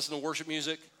me is I listen to worship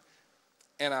music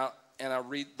and I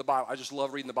read the Bible. I just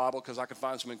love reading the Bible because I can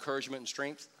find some encouragement and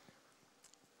strength.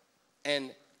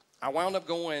 And I wound up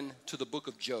going to the book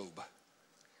of Job.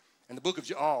 And the book of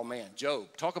Job, oh man, Job.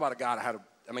 Talk about a guy that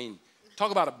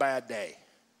talk about a bad day.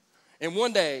 And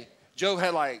one day, Job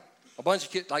had like a bunch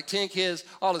of kids, like 10 kids.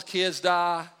 All his kids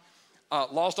die,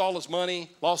 lost all his money,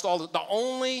 the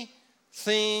only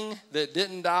thing that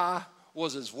didn't die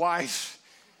was his wife.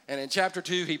 And in chapter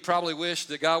 2, he probably wished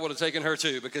that God would have taken her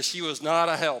too, because she was not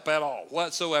a help at all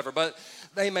whatsoever. But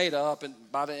they made up, and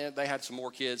by the end, they had some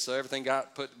more kids, so everything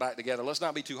got put back together. Let's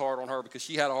not be too hard on her, because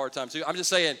she had a hard time too. I'm just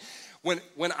saying, when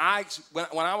I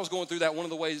was going through that, one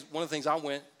of the things I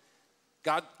went,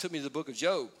 God took me to the book of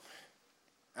Job,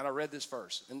 and I read this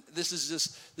verse. And this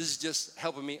is just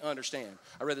helping me understand.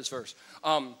 I read this verse.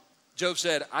 Job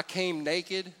said, I came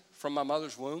naked from my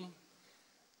mother's womb,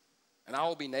 and I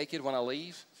will be naked when I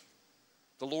leave.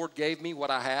 The Lord gave me what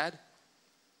I had,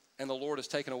 and the Lord has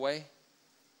taken away.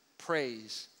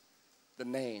 Praise the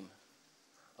name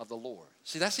of the Lord.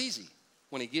 See, that's easy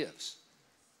when he gives.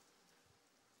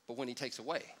 But when he takes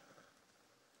away,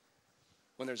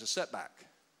 when there's a setback,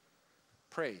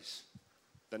 praise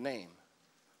the name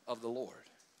of the Lord.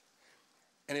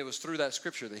 And it was through that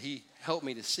scripture that he helped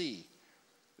me to see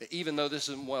that even though this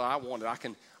isn't what I wanted, I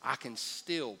can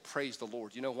still praise the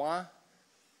Lord. You know why?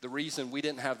 The reason we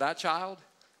didn't have that child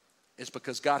is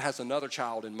because God has another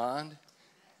child in mind.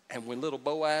 And when little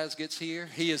Boaz gets here,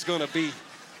 he is going to be,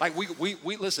 like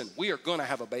we listen, we are going to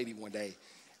have a baby one day.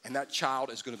 And that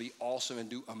child is going to be awesome and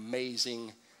do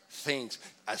amazing things.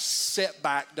 A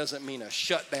setback doesn't mean a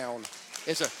shutdown.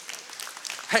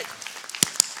 Hey,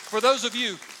 for those of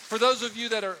you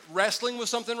that are wrestling with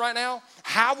something right now,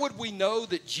 how would we know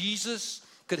that Jesus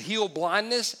could heal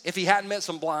blindness if he hadn't met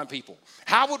some blind people?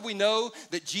 How would we know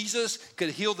that Jesus could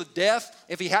heal the deaf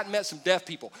if he hadn't met some deaf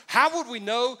people? How would we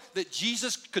know that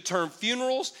Jesus could turn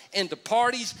funerals into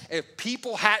parties if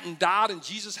people hadn't died and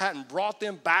Jesus hadn't brought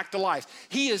them back to life?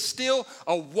 He is still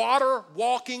a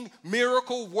water-walking,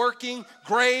 miracle-working,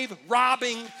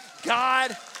 grave-robbing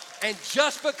God. And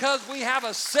just because we have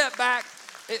a setback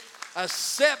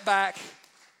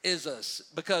is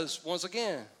because, once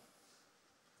again,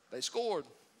 they scored.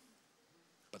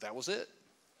 But that was it.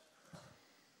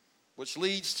 Which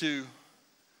leads to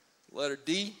letter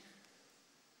D,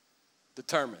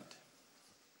 determined.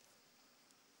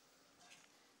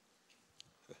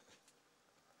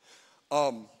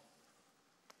 For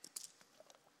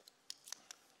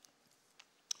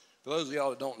those of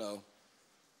y'all that don't know,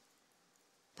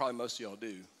 probably most of y'all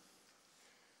do,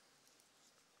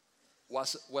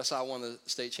 Westside won the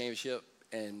state championship,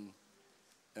 and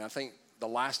I think the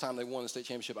last time they won the state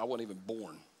championship, I wasn't even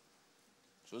born.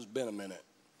 So it's been a minute.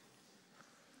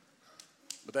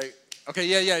 But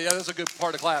yeah, that's a good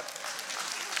part to clap.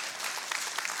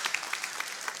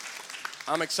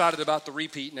 I'm excited about the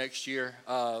repeat next year.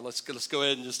 Let's go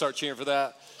ahead and just start cheering for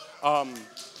that.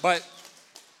 But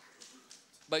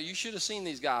you should have seen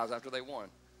these guys after they won.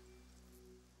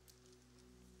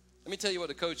 Let me tell you what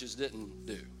the coaches didn't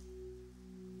do.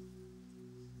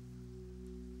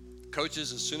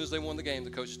 Coaches, as soon as they won the game, the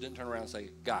coaches didn't turn around and say,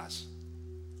 guys,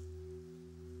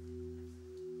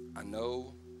 I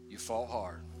know you fought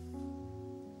hard,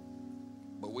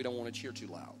 but we don't want to cheer too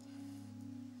loud,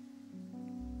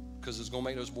 because it's going to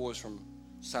make those boys from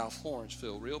South Florence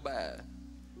feel real bad.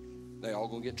 They all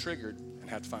going to get triggered and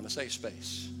have to find a safe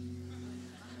space.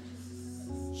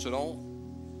 So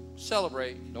don't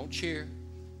celebrate, don't cheer.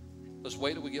 Let's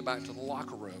wait till we get back to the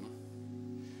locker room,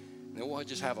 and then we'll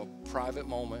just have a private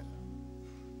moment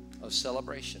of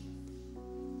celebration.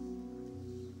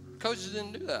 Coaches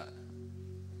didn't do that.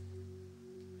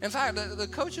 In fact, the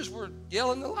coaches were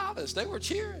yelling the loudest. They were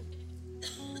cheering.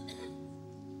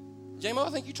 J-Mo, I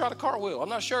think you tried a cartwheel. I'm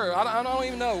not sure. I don't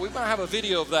even know. We might have a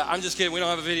video of that. I'm just kidding. We don't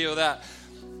have a video of that.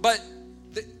 But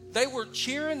they were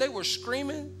cheering. They were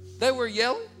screaming. They were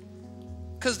yelling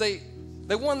because they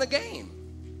won the game.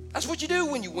 That's what you do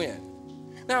when you win.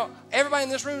 Now, everybody in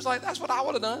this room is like, that's what I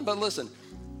would have done. But listen,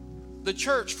 the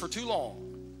church for too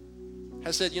long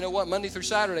has said, you know what, Monday through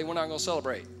Saturday, we're not going to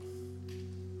celebrate.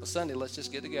 But Sunday, let's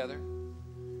just get together,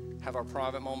 have our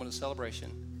private moment of celebration.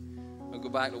 We'll go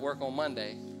back to work on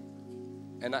Monday.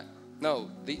 And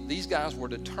these guys were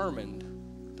determined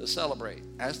to celebrate,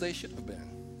 as they should have been.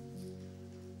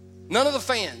 None of the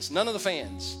fans,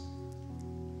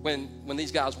 when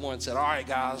these guys won, said, all right,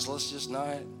 guys, let's just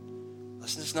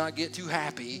not get too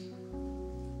happy.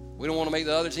 We don't want to make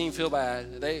the other team feel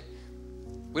bad.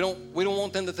 We don't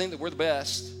want them to think that we're the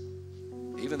best,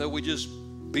 even though they just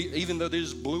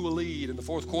blew a lead in the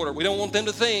fourth quarter. We don't want them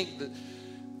to think that.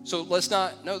 So let's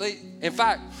not. No, in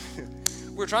fact,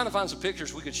 we're trying to find some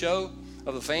pictures we could show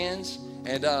of the fans,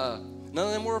 and None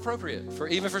of them were appropriate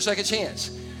even for Second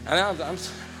Chance. And I'm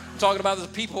talking about the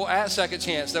people at Second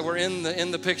Chance that were in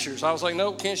the pictures. I was like,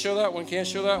 nope, can't show that one, can't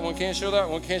show that one, can't show that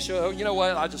one, can't show. You know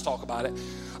what? I just talk about it.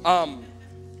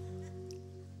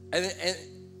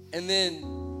 And then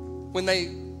when they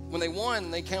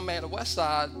won, they came back to West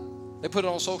Side. They put it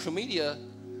on social media.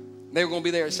 They were going to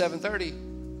be there at 7:30.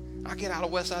 I get out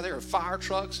of West Side, there are fire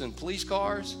trucks and police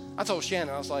cars. I told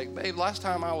Shannon, I was like, babe, last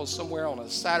time I was somewhere on a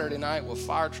Saturday night with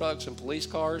fire trucks and police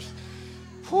cars,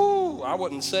 whew, I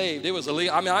wasn't saved. It was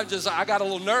illegal. I mean, I got a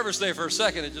little nervous there for a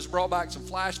second. It just brought back some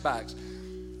flashbacks.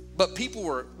 But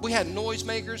we had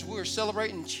noisemakers. We were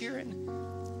celebrating, cheering,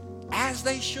 as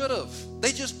they should have.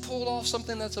 They just pulled off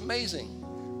something that's amazing.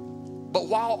 But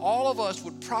while all of us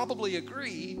would probably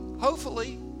agree,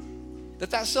 hopefully,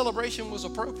 that celebration was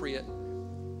appropriate,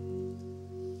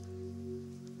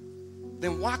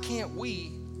 then why can't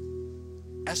we,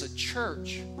 as a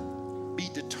church, be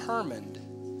determined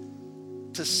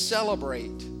to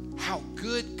celebrate how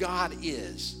good God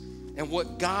is and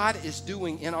what God is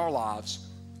doing in our lives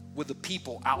with the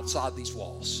people outside these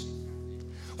walls?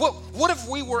 What if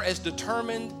we were as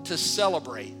determined to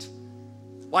celebrate,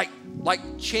 like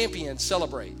champions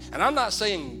celebrate? And I'm not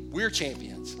saying we're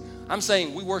champions. I'm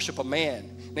saying we worship a man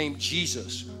named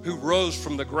Jesus who rose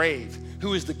from the grave,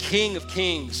 who is the King of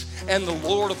Kings and the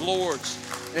Lord of Lords.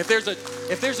 And if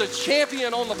there's a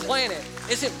champion on the planet,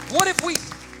 it's him. What if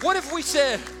we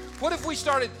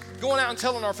started going out and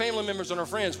telling our family members and our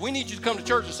friends, we need you to come to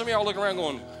church? And some of y'all looking around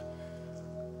going,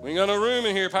 we ain't got no room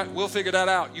in here. We'll figure that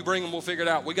out. You bring them, we'll figure it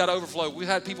out. We got overflow. We've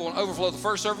had people in overflow the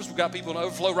first service. We've got people in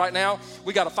overflow right now.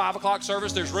 We got a 5 o'clock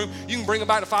service. There's room. You can bring them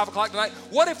back to 5 o'clock tonight.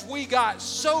 What if we got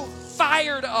so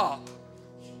fired up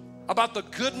about the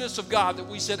goodness of God that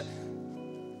we said,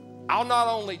 I'll not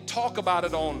only talk about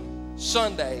it on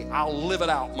Sunday, I'll live it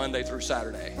out Monday through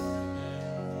Saturday.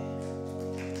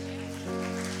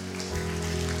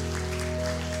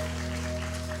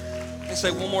 Let me say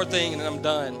one more thing and then I'm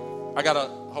done. I gotta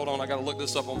look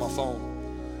this up on my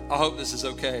phone. I hope this is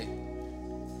okay.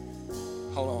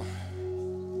 Hold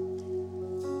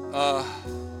on.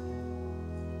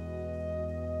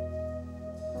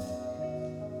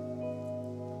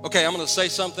 Okay, I'm gonna say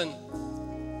something,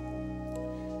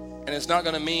 and it's not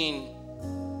gonna mean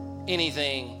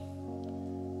anything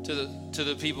to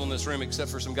the people in this room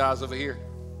except for some guys over here.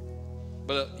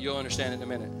 But you'll understand it in a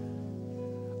minute.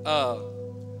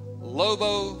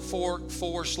 Lobo, fork,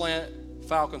 4 slant,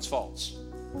 Falcons false.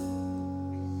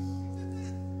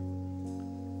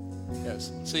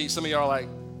 Yes. See, some of y'all are like,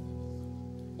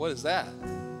 what is that?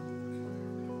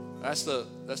 That's the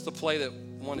play that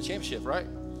won the championship, right?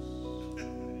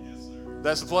 Yes, sir.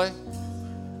 That's the play?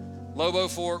 Lobo,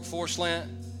 fork, 4 slant,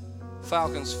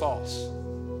 Falcons false.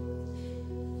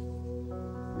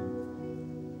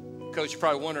 Coach, you're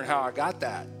probably wondering how I got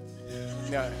that.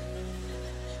 Yeah.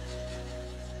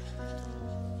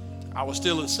 I was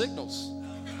stealing signals.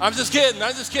 I'm just kidding.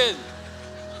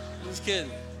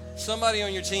 Somebody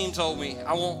on your team told me,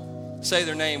 I won't say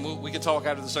their name. We can talk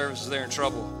after the service if they're in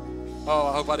trouble. Oh,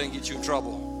 I hope I didn't get you in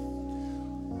trouble.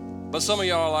 But some of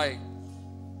y'all are like,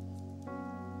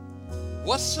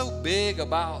 what's so big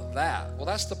about that? Well,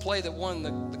 that's the play that won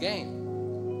the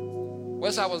game.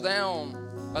 Westside was down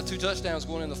by 2 touchdowns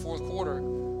going in the fourth quarter.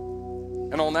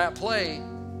 And on that play,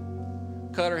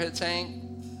 Cutter hit Tank.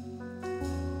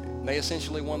 They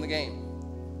essentially won the game.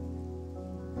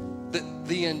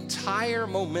 The entire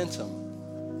momentum.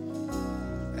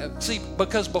 See,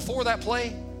 because before that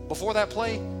play,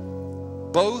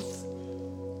 both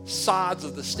sides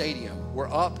of the stadium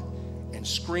were up and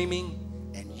screaming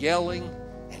and yelling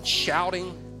and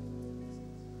shouting.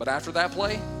 But after that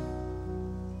play,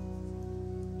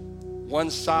 one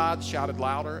side shouted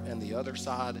louder and the other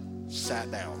side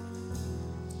sat down.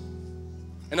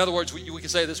 In other words, we can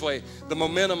say it this way: the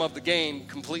momentum of the game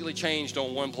completely changed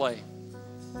on one play.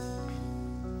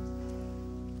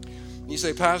 You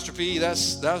say, Pastor P,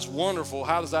 that's wonderful.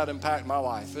 How does that impact my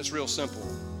life? It's real simple.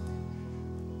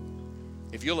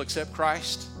 If you'll accept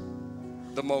Christ,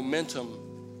 the momentum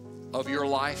of your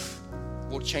life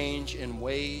will change in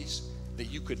ways that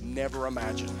you could never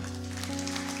imagine.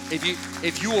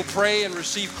 If you will pray and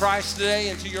receive Christ today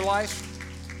into your life,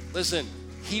 listen,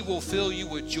 He will fill you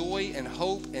with joy and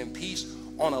hope and peace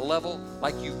on a level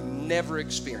like you've never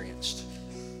experienced.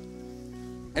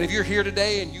 And if you're here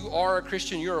today and you are a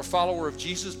Christian, you're a follower of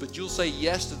Jesus, but you'll say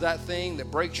yes to that thing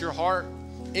that breaks your heart,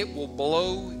 it will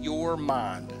blow your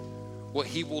mind what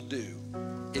He will do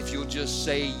if you'll just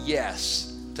say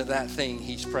yes to that thing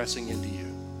He's pressing into you.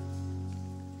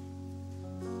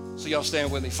 So y'all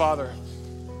stand with me. Father,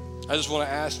 I just want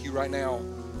to ask you right now,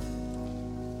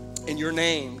 in your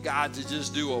name, God, to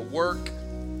just do a work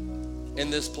in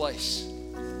this place.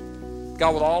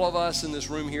 God, with all of us in this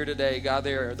room here today, God,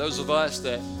 there are those of us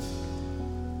that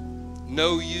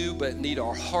know you but need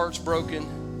our hearts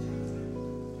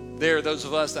broken. There are those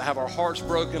of us that have our hearts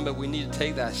broken, but we need to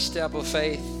take that step of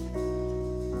faith.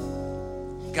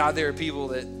 God, there are people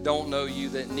that don't know you,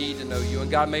 that need to know you.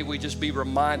 And God, may we just be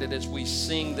reminded as we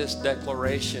sing this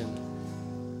declaration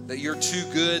that you're too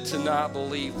good to not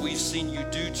believe. We've seen you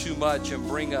do too much and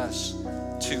bring us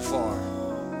too far.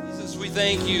 Jesus, we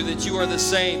thank you that you are the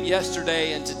same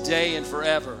yesterday and today and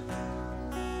forever.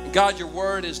 And God, your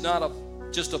word is not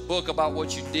just a book about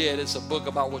what you did. It's a book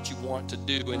about what you want to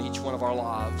do in each one of our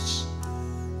lives.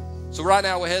 So right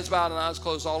now, with heads bowed and eyes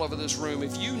closed all over this room,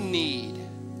 if you need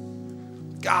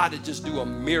God to just do a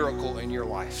miracle in your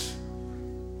life,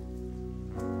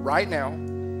 right now,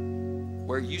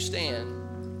 where you stand,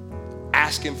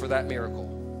 ask him for that miracle.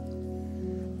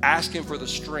 Ask him for the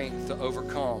strength to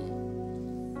overcome.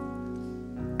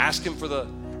 Ask him for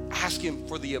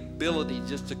the ability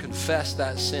just to confess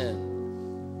that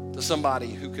sin to somebody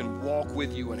who can walk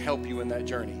with you and help you in that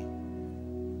journey.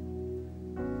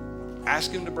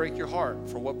 Ask him to break your heart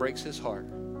for what breaks his heart.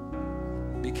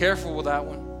 Be careful with that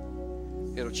one.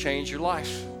 It'll change your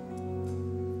life.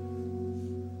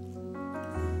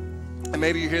 And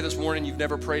maybe you're here this morning, you've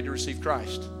never prayed to receive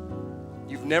Christ.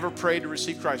 You've never prayed to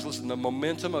receive Christ. Listen, the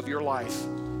momentum of your life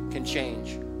can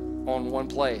change on one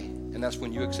play, and that's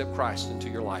when you accept Christ into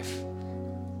your life.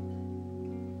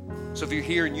 So if you're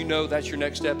here and you know that's your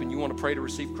next step and you want to pray to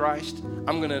receive Christ,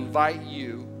 I'm going to invite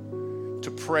you to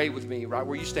pray with me right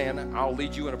where you stand. I'll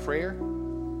lead you in a prayer,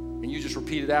 and you just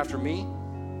repeat it after me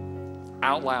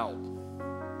out loud.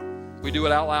 We do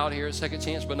it out loud here at Second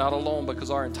Chance, but not alone,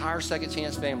 because our entire Second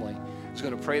Chance family is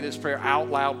going to pray this prayer out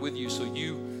loud with you, so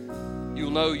you'll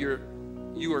know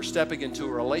you are stepping into a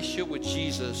relationship with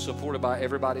Jesus, supported by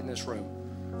everybody in this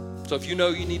room. So if you know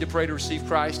you need to pray to receive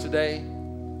Christ today,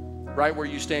 right where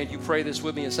you stand, you pray this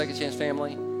with me in Second Chance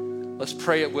family. Let's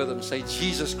pray it with them. Say,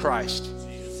 Jesus Christ,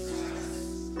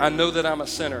 I know that I'm a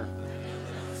sinner,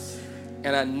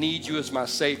 and I need you as my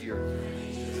Savior.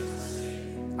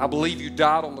 I believe you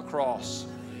died on the cross,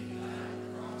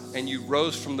 and you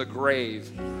rose from the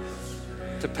grave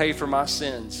to pay for my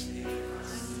sins.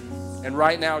 And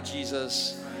right now,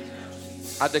 Jesus,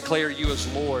 I declare you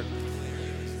as Lord.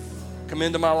 Come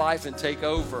into my life and take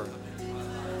over.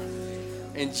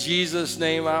 In Jesus'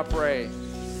 name I pray.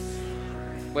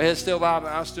 With head still bowed and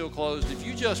eyes still closed, if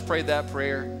you just prayed that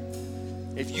prayer,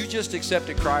 if you just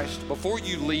accepted Christ, before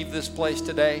you leave this place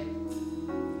today,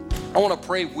 I want to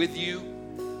pray with you,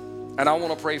 and I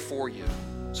want to pray for you.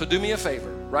 So do me a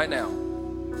favor right now.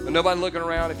 With nobody looking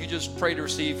around, if you just pray to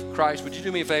receive Christ, would you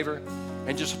do me a favor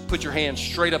and just put your hand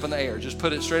straight up in the air? Just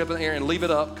put it straight up in the air and leave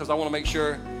it up, because I want to make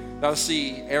sure that I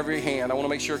see every hand. I want to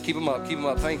make sure, keep them up, keep them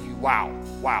up. Thank you.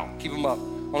 Wow, keep them up. I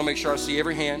want to make sure I see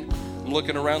every hand. I'm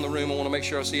looking around the room. I want to make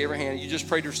sure I see every hand. You just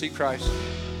prayed to receive Christ.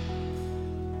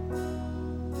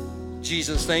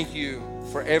 Jesus, thank you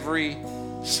for every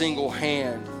single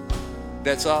hand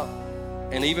that's up,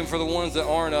 and even for the ones that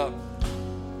aren't up,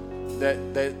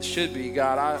 that should be.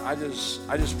 God, I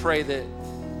just pray that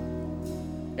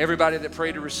everybody that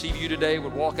prayed to receive you today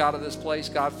would walk out of this place,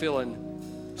 God, feeling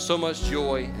so much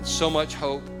joy and so much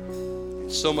hope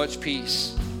and so much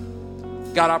peace.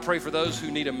 God, I pray for those who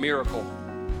need a miracle.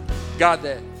 God,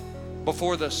 that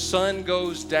before the sun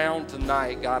goes down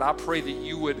tonight, God, I pray that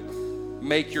you would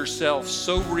make yourself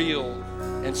so real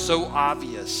and so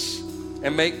obvious,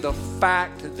 and make the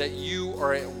fact that you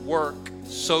are at work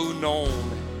so known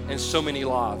in so many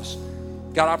lives.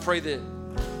 God, I pray that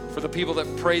for the people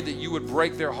that prayed, that you would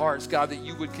break their hearts, God, that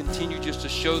you would continue just to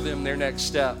show them their next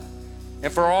step.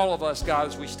 And for all of us, God,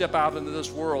 as we step out into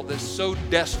this world that's so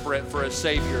desperate for a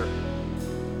Savior,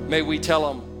 may we tell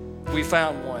them we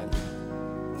found one,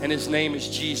 and his name is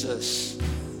Jesus,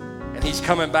 and he's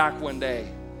coming back one day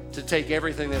to take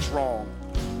everything that's wrong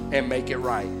and make it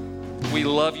right. We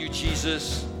love you,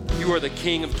 Jesus. You are the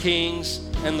King of Kings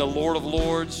and the Lord of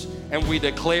Lords, and we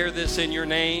declare this in your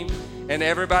name. And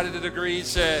everybody that agreed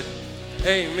said,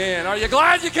 amen. Are you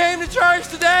glad you came to church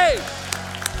today?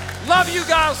 Love you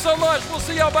guys so much. We'll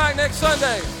see y'all back next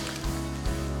Sunday.